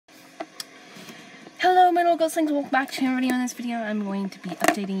my little Ghostlings, welcome back to another video. In this video, I'm going to be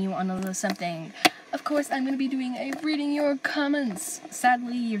updating you on a little something. Of course, I'm going to be doing a reading your comments.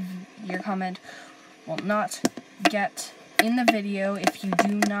 Sadly, your comment will not get in the video if you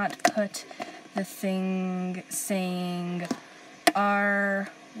do not put the thing saying RYC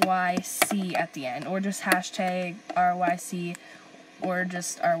at the end, or just hashtag RYC, or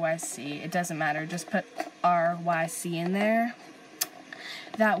just RYC. It doesn't matter, just put RYC in there.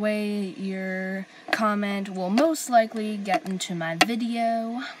 That way your comment will most likely get into my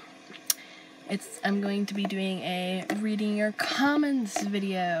video. I'm going to be doing a reading your comments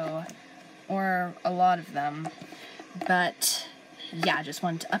video, or a lot of them. But yeah, I just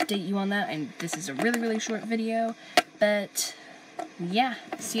wanted to update you on that, and this is a really short video. But yeah,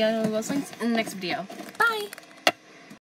 see you on the Ghostlings in the next video. Bye!